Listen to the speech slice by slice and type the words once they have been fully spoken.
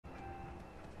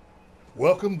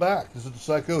Welcome back. This is the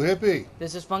Psycho Hippie.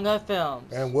 This is Fungi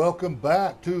Films. And welcome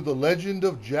back to The Legend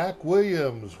of Jack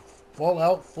Williams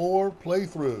Fallout 4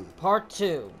 playthrough. Part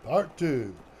 2. Part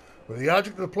 2. Where the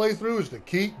object of the playthrough is to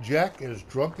keep Jack as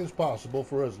drunk as possible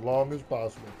for as long as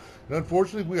possible. And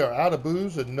unfortunately, we are out of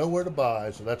booze and nowhere to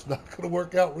buy, so that's not going to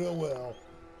work out real well.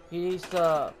 He needs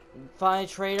to find a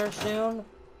trader soon,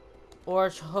 or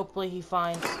hopefully he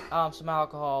finds some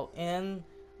alcohol in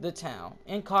the town,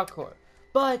 in Concord.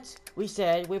 But we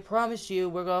said, we promise you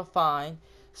we're going to find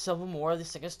some more of the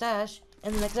second stash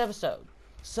in the next episode.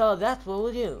 So that's what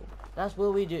we do. That's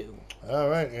what we do. All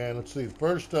right, and let's see.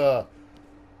 First, you know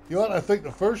what? I think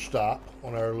the first stop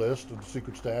on our list of the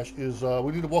secret stash is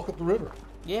we need to walk up the river.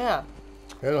 Yeah.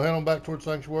 Head on back towards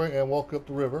Sanctuary and walk up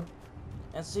the river.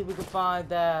 And see if we can find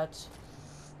that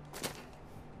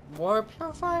water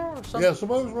purifier or something. Yeah,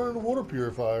 somebody was running a water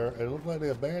purifier, and it looked like they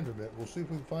abandoned it. We'll see if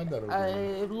we can find that over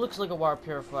there. It looks like a water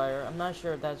purifier. I'm not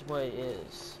sure if that's what it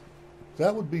is.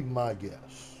 That would be my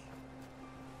guess.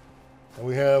 And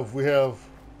we have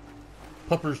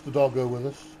Puppers the doggo with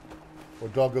us, or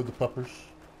Doggo the Puppers.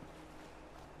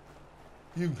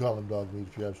 You can call him Dog Meat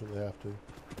if you absolutely have to.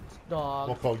 Dog.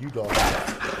 I'll call you Dog.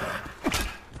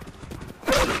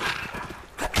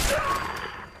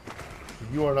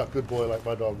 You are not a good boy like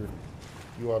my dog.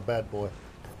 You are a bad boy.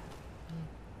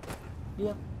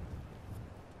 Yeah.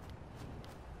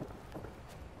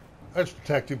 I just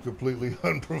attacked him completely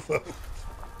unprovoked.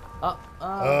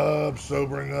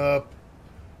 Sobering up.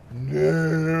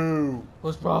 No.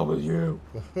 What's wrong with you?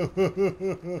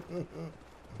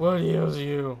 What ails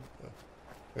you?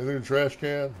 Anything in the trash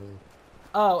can?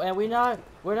 Oh, and we're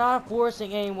not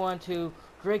forcing anyone to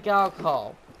drink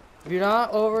alcohol. If you're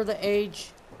not over the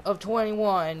age of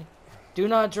 21, do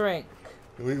not drink.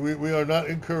 We are not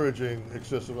encouraging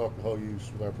excessive alcohol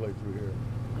use with our playthrough here.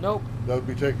 Nope. That would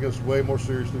be taking us way more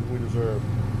seriously than we deserve.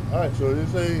 Alright, so it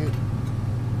is a...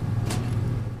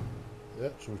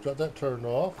 Yep, so we've got that turned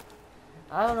off.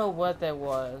 I don't know what that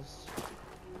was.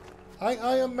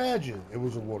 I imagine it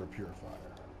was a water purifier.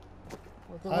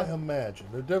 I imagine.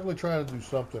 They're definitely trying to do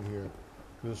something here.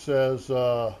 It says,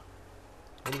 what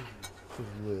is it? It says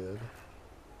lid.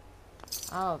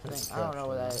 I don't know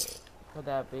what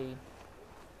that be.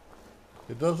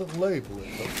 It doesn't label it.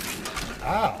 But,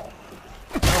 ow!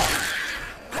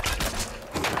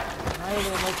 Not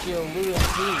even let you loot in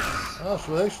peace. Oh,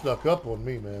 so they snuck up on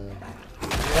me, man.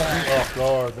 Caught me off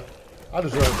guard. I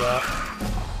deserve that.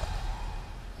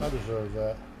 I deserve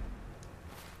that.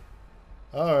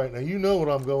 Alright, now you know what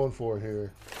I'm going for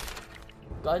here.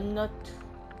 Gun nut.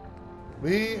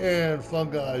 Me and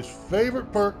Fungi's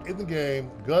favorite perk in the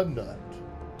game, Gun Nut.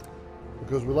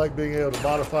 Because we like being able to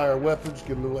modify our weapons,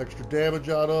 get a little extra damage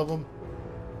out of them.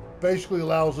 Basically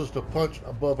allows us to punch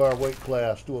above our weight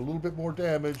class, do a little bit more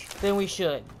damage. Then we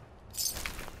should.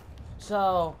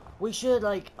 So, we should,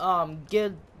 like,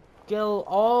 get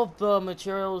all the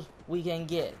materials we can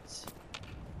get.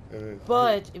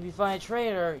 But if you find a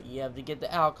trader, you have to get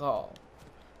the alcohol.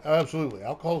 Absolutely.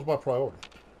 Alcohol is my priority.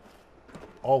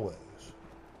 Always.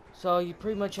 So you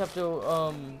pretty much have to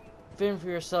fend for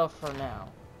yourself for now.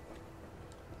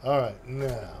 Alright,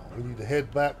 now we need to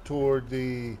head back toward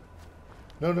the...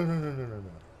 No.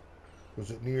 Was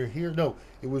it near here? No,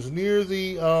 it was near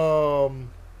the...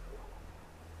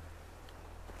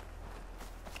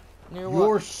 Near Your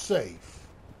what? safe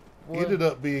What? ended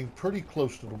up being pretty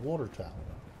close to the water tower.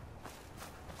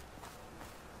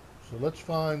 So let's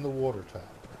find the water tower.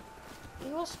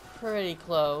 It was pretty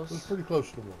close. It was pretty close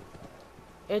to the water tower.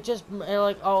 It just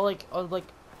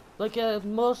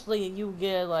mostly you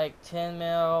get like 10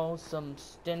 mil, some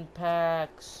stim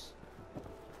packs.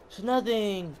 So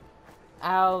nothing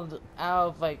out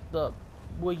of like the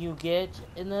what you get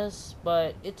in this,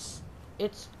 but it's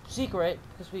secret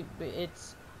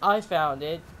because I found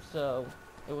it, so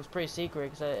it was pretty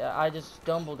secret because I just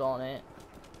stumbled on it.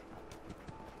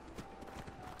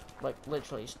 Like,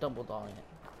 literally stumbled on it.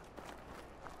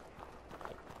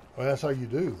 Well, that's how you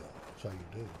do, though. That's how you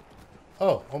do.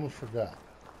 Oh, almost forgot.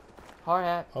 Hard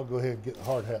hat. I'll go ahead and get the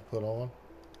hard hat put on.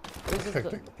 This is Take the...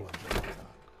 the plunge out.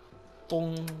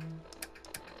 Boom.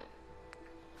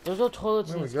 There's no toilets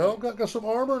There in we this go. game. Got some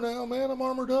armor now, man. I'm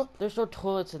armored up. There's no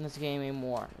toilets in this game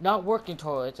anymore. Not working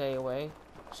toilets, anyway.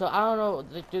 So, I don't know.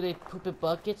 Do they poop in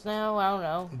buckets now? I don't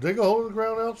know. Dig a hole in the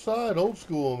ground outside. Old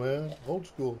school, man. Old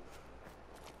school.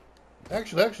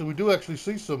 Actually, we do actually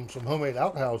see some homemade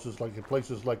outhouses, like in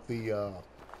places like I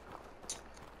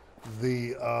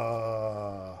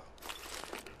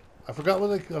forgot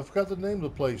the name of the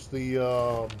place.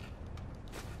 Where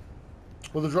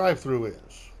the drive-through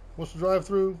is. What's the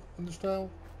drive-through in this town?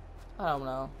 I don't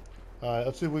know. All right,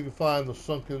 let's see if we can find the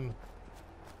sunken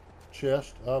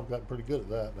chest. Oh, I've gotten pretty good at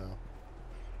that now.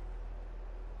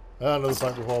 Another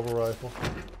pipe revolver rifle.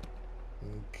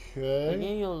 They Okay.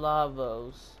 gave you a lot of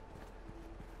those.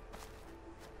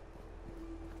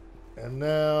 And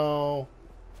now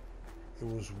it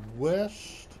was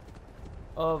west.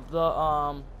 Of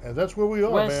the And that's where we are,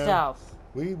 west man. south.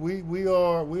 We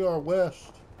are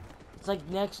west. It's like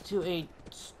next to a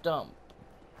stump.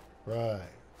 Right.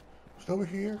 It's over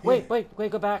here. Wait, Yeah.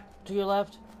 wait, go back to your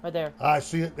left. Right there. I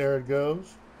see it. There it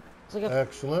goes. It's like a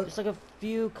Excellent. It's like a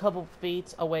few couple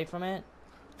feet away from it.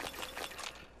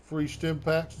 Free stim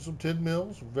packs and some 10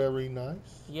 mils. Very nice.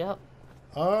 Yep.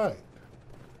 All right.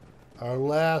 Our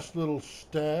last little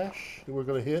stash that we're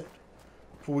going to hit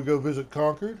before we go visit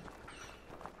Concord.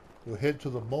 We'll head to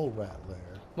the mole rat lair.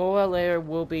 Mole rat lair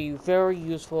will be very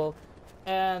useful,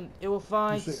 and it will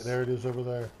find. You see, there it is over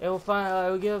there. It will find.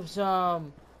 It will give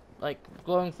some, like,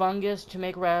 glowing fungus to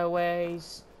make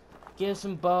rataways. Give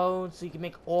some bones so you can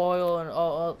make oil and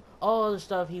all other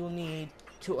stuff he will need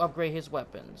to upgrade his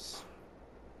weapons.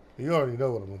 You already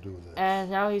know what I'm going to do with this.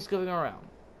 And now he's goofing around.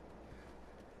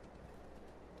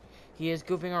 He is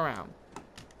goofing around.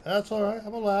 That's all right.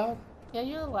 I'm allowed. Yeah,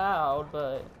 you're allowed,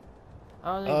 but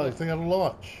I don't think. Oh, you think I'll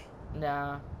launch?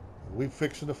 Nah. We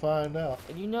fixing to find out.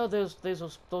 And you know those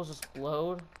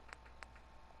explode.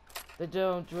 They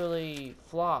don't really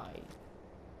fly.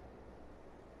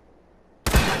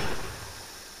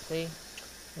 See?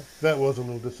 That was a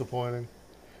little disappointing.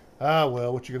 Ah,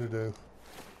 well, what you going to do?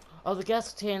 Oh, the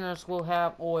gas containers will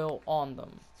have oil on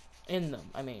them. In them,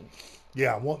 I mean.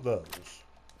 Yeah, I want those.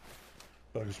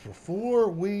 But just before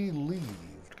we leave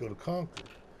to go to Concord,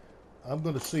 I'm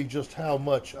going to see just how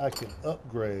much I can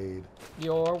upgrade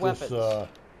Your this weapons.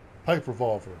 pipe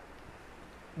revolver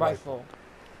Rifle.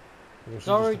 We'll It's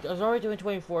see already doing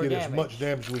 24 get damage. as much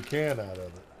damage as we can out of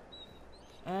it.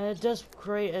 And it does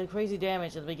create crazy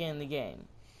damage at the beginning of the game.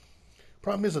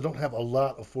 Problem is I don't have a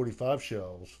lot of 45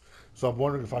 shells, so I'm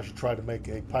wondering if I should try to make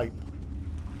a pipe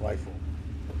rifle.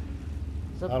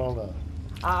 So I don't know.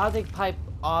 I think pipe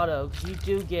auto, because you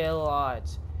do get a lot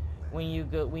when you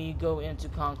go into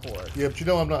Concord. Yeah, but you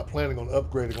know I'm not planning on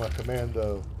upgrading my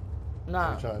commando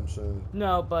Nah. anytime soon.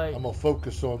 No, but I'm gonna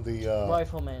focus on the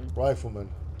rifleman. rifleman.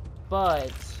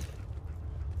 But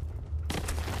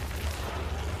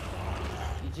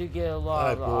you do get a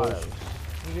lot of the Alright, boys.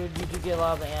 autos. You do get a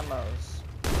lot of the ammos.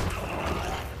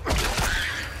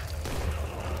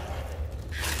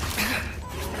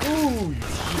 Ooh, you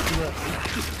yeah,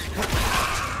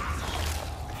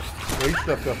 he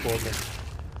stepped up on me.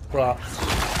 Props.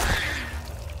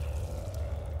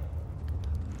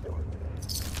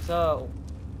 So,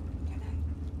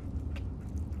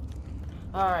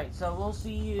 alright, so we'll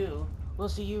see you. We'll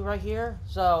see you right here.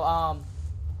 So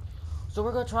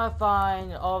we're gonna try to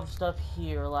find all the stuff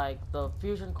here, like the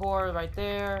fusion core right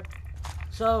there.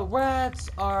 So rats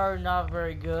are not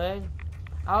very good.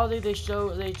 I don't think they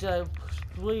should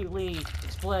completely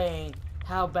explain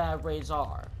how bad raids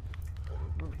are.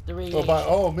 The radiation. Well, by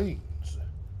all means,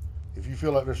 if you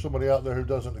feel like there's somebody out there who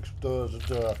doesn't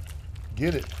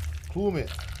get it, clue them in.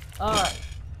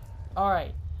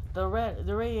 Alright. The red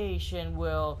radiation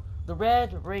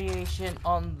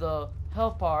on the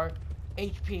health part,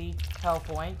 HP health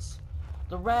points.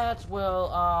 The rats will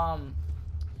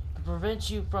prevent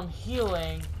you from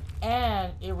healing,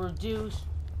 and it reduce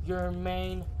your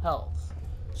main health.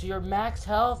 So your max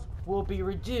health will be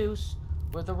reduced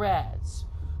with the rats.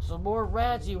 So the more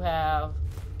rats you have,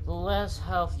 the less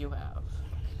health you have.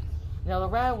 Now the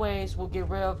rataways will get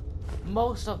rid of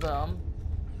most of them,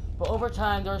 but over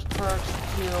time there's perks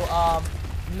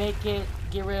to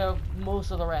get rid of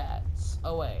most of the rats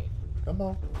away. Come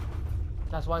on.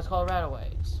 That's why it's called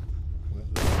rataways.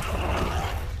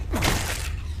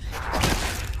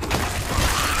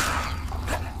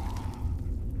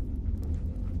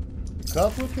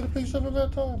 Codsworth get a piece of it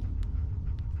that time?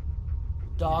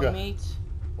 Dog Yeah. meat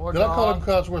or Did dog? I call him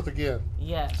Codsworth again?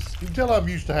 Yes. You can tell I'm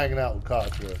used to hanging out with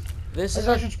Codsworth. This I is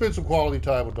think I should spend some quality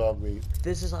time with dog meat.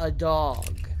 This is a dog,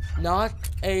 not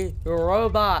a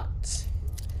robot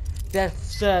that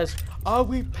says, "Are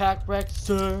we pack wrecked,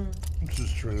 sir?" This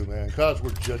is true, man.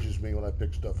 Codsworth judges me when I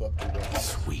pick stuff up too much.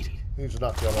 Sweet. He needs to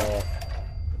knock that off.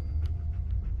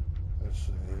 Let's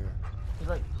see here. It's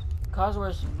like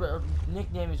Cosworth's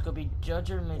nickname is gonna be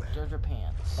Judger McJudger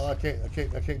Pants. Oh, I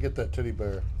can't get that teddy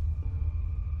bear.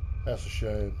 That's a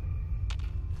shame.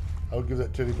 I would give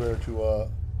that teddy bear to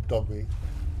dog meat.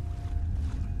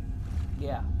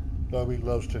 Yeah. Dog meat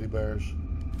loves teddy bears.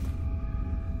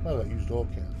 Oh, that used oil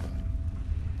can.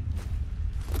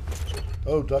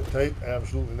 Oh, duct tape,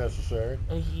 absolutely necessary.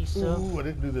 Adhesive. Ooh, I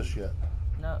didn't do this yet.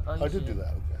 No, oh, I you did do should.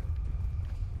 that, okay.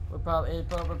 We're probably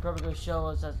gonna show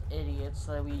us as idiots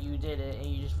that you did it and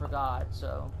you just forgot.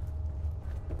 So.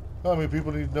 I mean,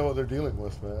 people need to know what they're dealing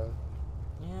with, man.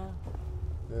 Yeah.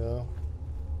 You know?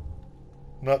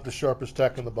 Not the sharpest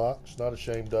tack in the box. Not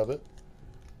ashamed of it.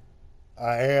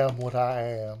 I am what I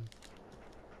am.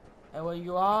 And what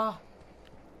you are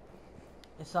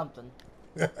is something.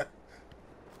 That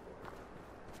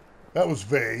was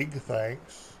vague,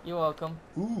 thanks. You're welcome.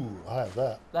 Ooh, I have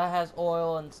that. That has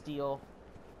oil and steel.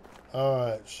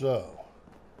 Alright, so.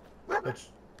 Let's.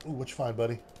 Ooh, what you find,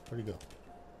 buddy? Where'd you go?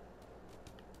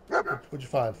 What'd you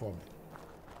find for me?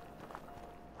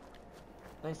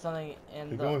 There's something in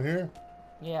You the. going here?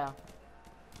 Yeah.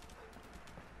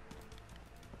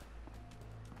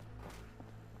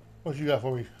 What you got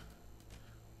for me?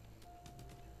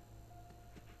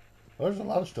 Oh, there's a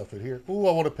lot of stuff in here. Ooh,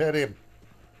 I want to pet him.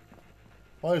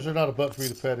 Why is there not a button for me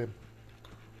to pet him?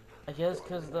 I guess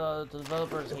because the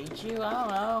developers hate you. I don't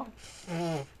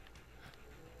know.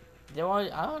 They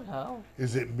want. I don't know.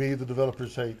 Is it me the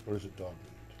developers hate, or is it dog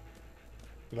meat?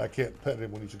 And I can't pet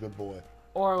him when he's a good boy.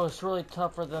 Or it was really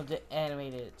tough for them to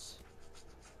animate it.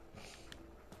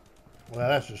 Well,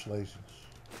 that's just laziness.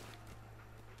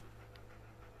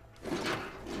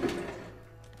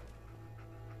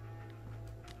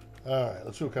 Alright,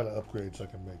 let's see what kind of upgrades I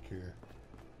can make here.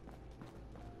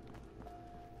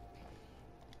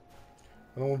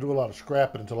 I don't want to do a lot of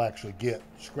scrapping until I actually get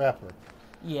scrapper.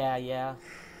 Yeah, yeah.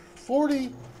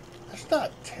 40? That's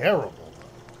not terrible.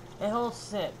 It holds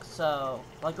 6, so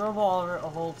like a revolver, it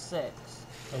holds 6.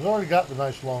 I've already got the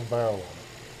nice long barrel on it.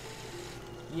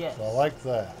 Yes. So I like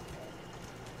that.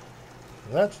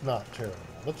 That's not terrible.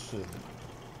 Let's see.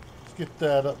 Let's get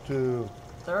that up to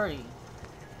 30.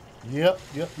 Yep.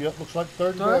 Looks like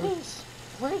 30 damage. 30's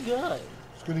pretty good.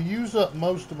 It's going to use up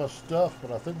most of my stuff,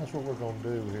 but I think that's what we're going to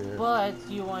do here. But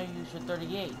you want to use your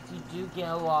 38. You do get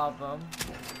a lot of them.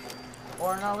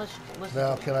 Or not, let's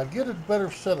Now, can I get a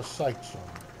better set of sights on?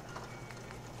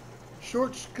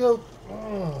 Short scope.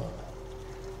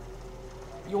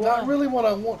 Not really what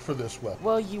I want for this weapon.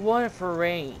 Well, you want it for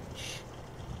range.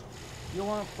 You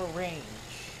want it for range.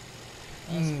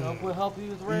 And scope will help you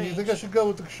with range. You think I should go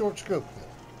with the short scope then?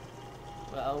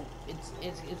 Well,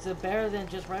 it's a better than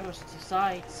just regular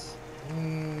sights.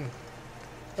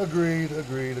 Agreed.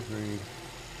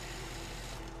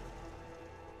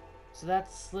 So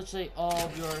that's literally all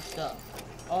of your stuff.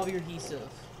 All of your adhesive.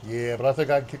 Yeah, but I think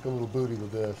I can kick a little booty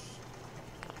with this.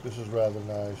 This is rather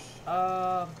nice.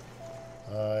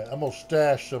 I'm going to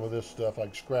stash some of this stuff I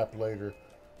can scrap later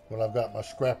when I've got my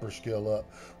scrapper skill up.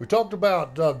 We talked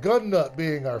about gun nut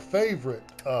being our favorite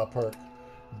perk,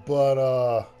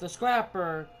 but the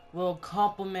scrapper will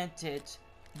complement it.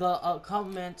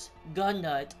 Complement gun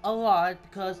nut a lot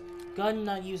because gun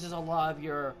nut uses a lot of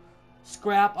your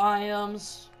scrap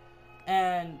items,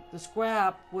 and the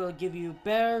scrap will give you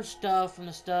better stuff from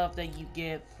the stuff that you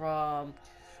get from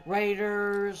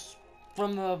raiders,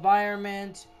 from the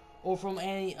environment, or from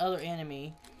any other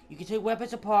enemy. You can take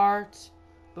weapons apart,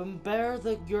 but the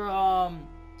better your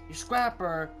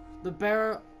scrapper, the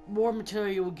better more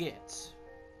material you will get.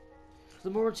 The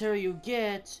more material you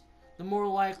get, the more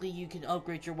likely you can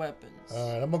upgrade your weapons.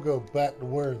 Alright, I'm going to go back to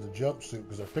wearing the jumpsuit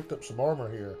because I picked up some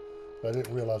armor here that I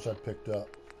didn't realize I'd picked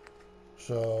up.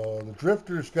 So the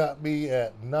drifter's got me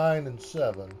at 9 and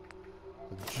 7.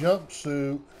 The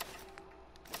jumpsuit,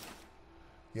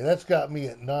 yeah, that's got me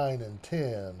at 9 and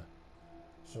 10.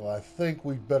 So I think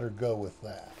we'd better go with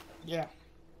that. Yeah.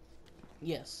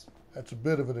 Yes. That's a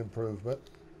bit of an improvement.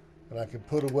 And I can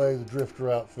put away the drifter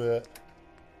outfit.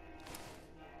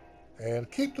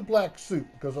 And keep the black suit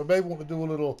because I may want to do a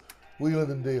little wheeling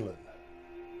and dealing.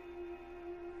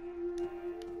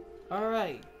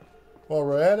 Alright. While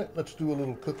we're at it, let's do a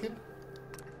little cooking.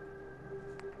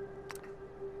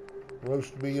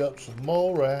 Roast me up some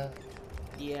mole rat.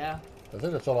 Yeah. I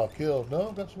think that's all I've killed. No,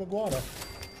 I've got some iguana. I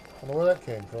don't know where that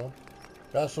came from.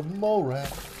 Got some mole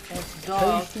rat. And some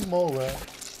dog. Tasty mole rat.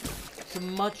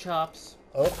 Some mud chops.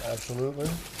 Oh, absolutely.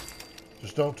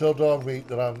 Just don't tell dog meat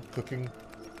that I'm cooking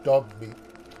dog meat.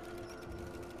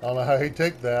 I don't know how he'd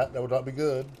take that. That would not be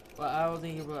good. Well, I don't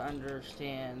think he will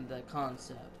understand the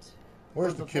concept.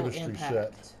 Where's the chemistry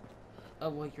set?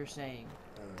 Of what you're saying.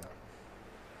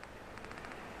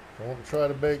 I want to try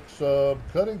to make some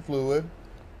cutting fluid.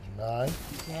 9.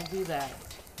 You can't do that.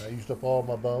 I used up all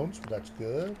my bones, but that's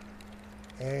good.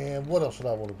 And what else did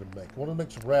I want to make? I want to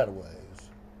make some rataways.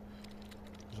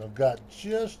 Because I've got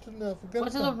just enough.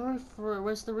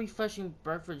 What's the refreshing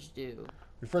beverage do?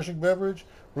 Refreshing beverage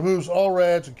removes all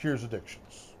rads and cures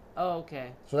addictions. Oh,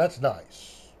 okay. So that's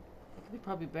nice. It'd be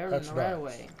probably better That's than the nice.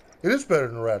 Radaway. It is better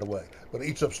than the Radaway, but it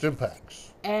eats up stim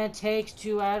packs. And takes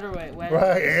 2 Radaways.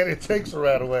 Right, and it takes a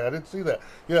Radaway. I didn't see that.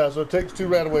 Yeah, so it takes 2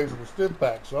 Radaways in the stim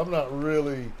pack, so I'm not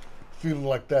really feeling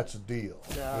like that's a deal.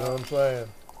 No. You know what I'm saying?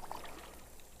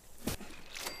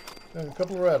 Yeah, a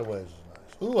couple of Radaways is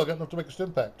nice. Ooh, I got enough to make a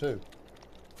stim pack, too.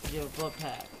 You have a blood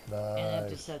pack. Nice. And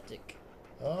antiseptic.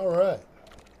 All right.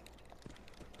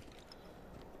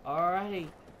 Alrighty.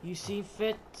 You see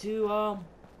fit to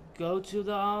go to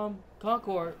the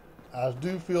Concord. I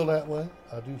do feel that way.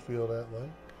 I do feel that way.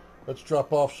 Let's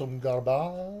drop off some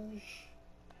garbage.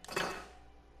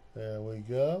 There we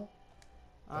go.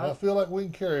 I feel like we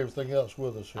can carry everything else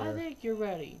with us here. I think you're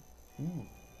ready. Ooh.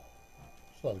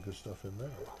 There's a lot of good stuff in there.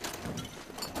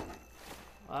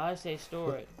 I say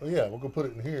store it. Oh, yeah, we're going to put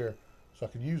it in here so I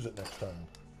can use it next time.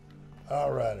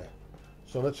 Alrighty.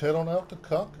 So let's head on out to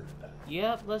Concord.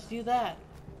 Yep, let's do that.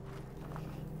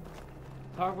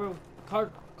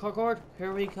 Concord,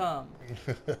 here we come.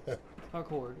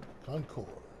 Concord. Concord.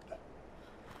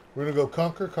 We're going to go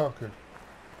conquer Concord.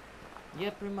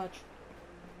 Yep, pretty much.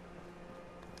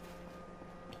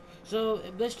 So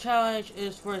this challenge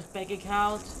is for his bank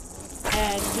account,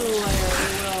 and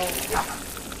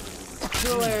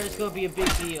two-layer is going to be a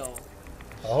big deal.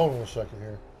 Hold on a second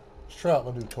here. Let's try out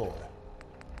my new toy.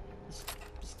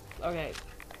 Okay.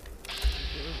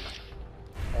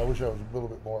 I wish I was a little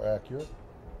bit more accurate.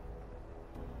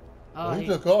 Oh, Well, he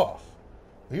took off.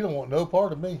 He don't want no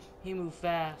part of me. He moved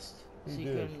fast, so He you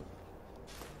did. couldn't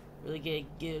really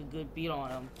get a good beat on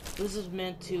him. This is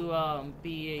meant to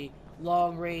be a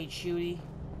long-range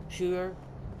shooter,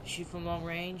 shoot from long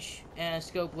range, and a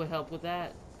scope would help with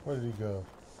that. Where did he go?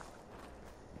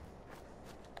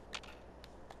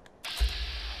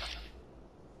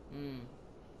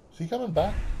 Is he coming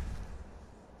back?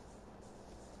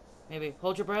 Maybe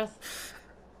hold your breath.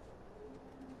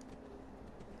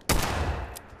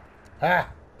 Ha!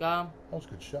 Got him. That was a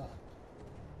good shot.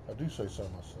 I do say so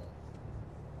myself.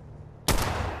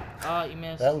 Oh, you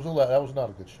missed. That was not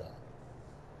a good shot.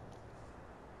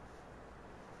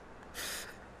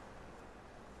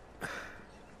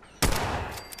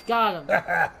 Got him.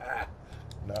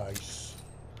 Nice.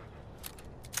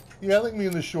 Yeah, I think me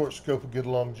and the short scope will get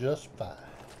along just fine.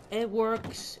 It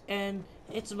works, and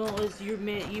you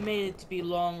made it to be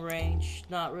long range,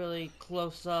 not really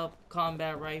close up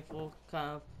combat rifle kind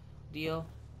of deal.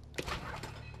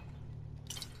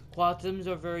 Quantums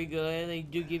are very good. They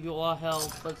do give you a lot of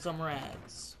health, but some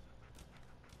rats.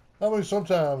 I mean,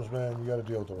 sometimes, man, you got to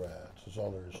deal with the rats. That's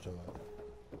all there is to it.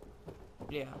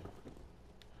 Yeah.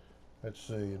 Let's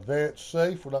see. Advanced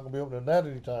safe. We're not going to be opening that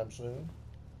anytime soon.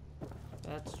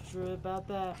 That's true about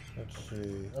that. Let's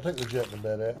see. I'll take the Gettin and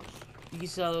Bed X. You can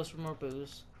sell those for more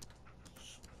booze.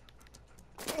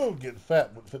 Oh, getting fat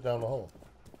wouldn't fit down the hole.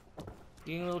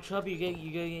 Getting a little chubby,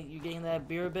 you getting that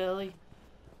beer belly?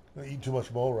 I eat too much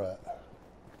mole rat.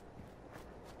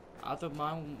 I thought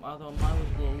mine was a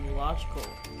little logical.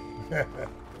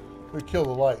 We kill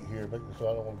the light here, so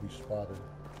I don't want to be spotted.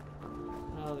 I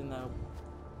don't know.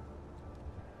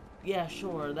 Yeah,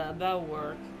 sure, that'll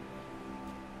work.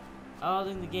 I don't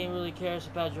think the game really cares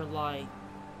about your light.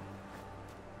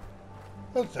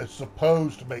 It's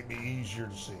supposed to make me easier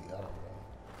to see. I don't know.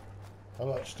 I'm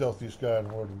not the stealthiest guy in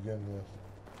the world to begin with.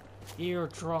 You're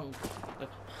drunk.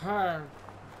 Like,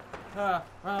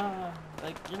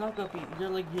 like you're not gonna be. You're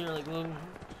like.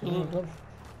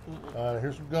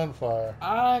 Here's some gunfire.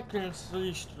 I can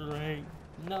see straight.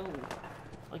 No,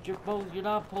 like you're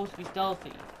not supposed to be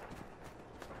stealthy.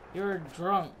 You're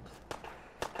drunk.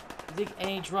 You think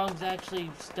any drunk's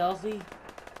actually stealthy?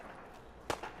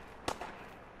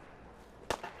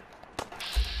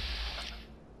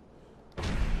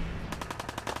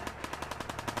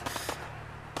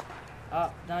 Oh,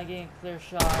 not getting a clear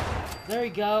shot. There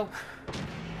you go.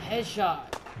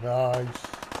 Headshot. Nice.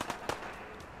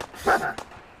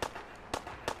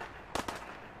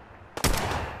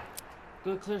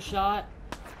 Good clear shot.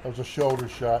 That was a shoulder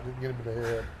shot. Didn't get him in the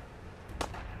head.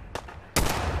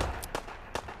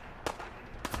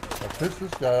 I pissed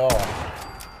this guy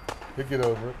off. He'll get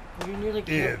over it. You nearly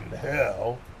In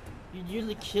hell. You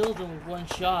nearly killed him with one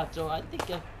shot, so I think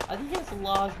that's a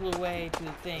logical way to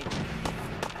think.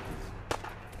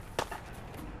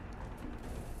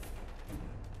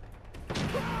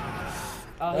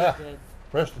 Oh, he's dead.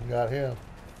 Preston got him.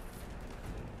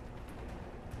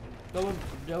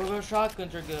 Those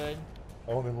shotguns are good.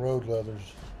 I want them road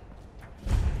leathers.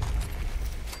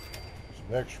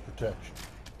 Some extra protection.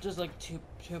 Just like two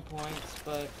points,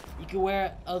 but you can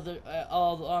wear all the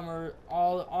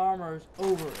armors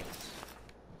over it.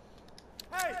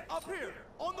 Hey, up here!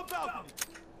 On the balcony.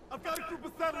 I've got a group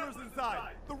of settlers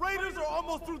inside. The raiders are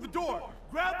almost through the door.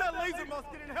 Grab that laser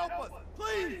musket and help us,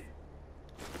 please.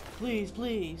 Please,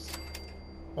 please.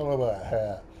 I don't know about a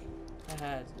hat. I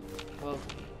had. Well,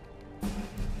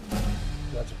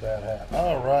 That's a bad hat.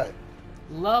 All right.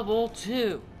 level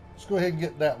 2. Let's go ahead and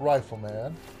get that rifle,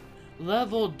 man.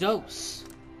 Level dose.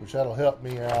 Which that'll help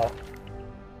me out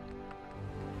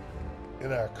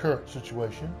in our current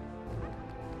situation.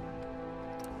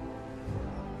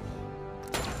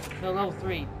 No, level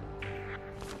 3.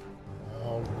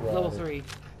 All right. Level 3.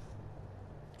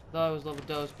 Thought it was level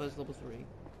dose, but it's level 3.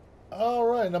 All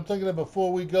right, and I'm thinking that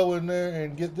before we go in there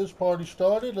and get this party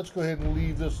started, let's go ahead and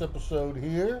leave this episode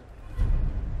here.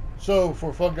 So,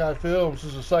 for Fun Guy Films,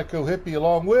 this is Psycho Hippie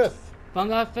along with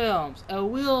Fungi Films, and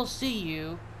we'll see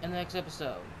you in the next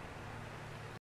episode.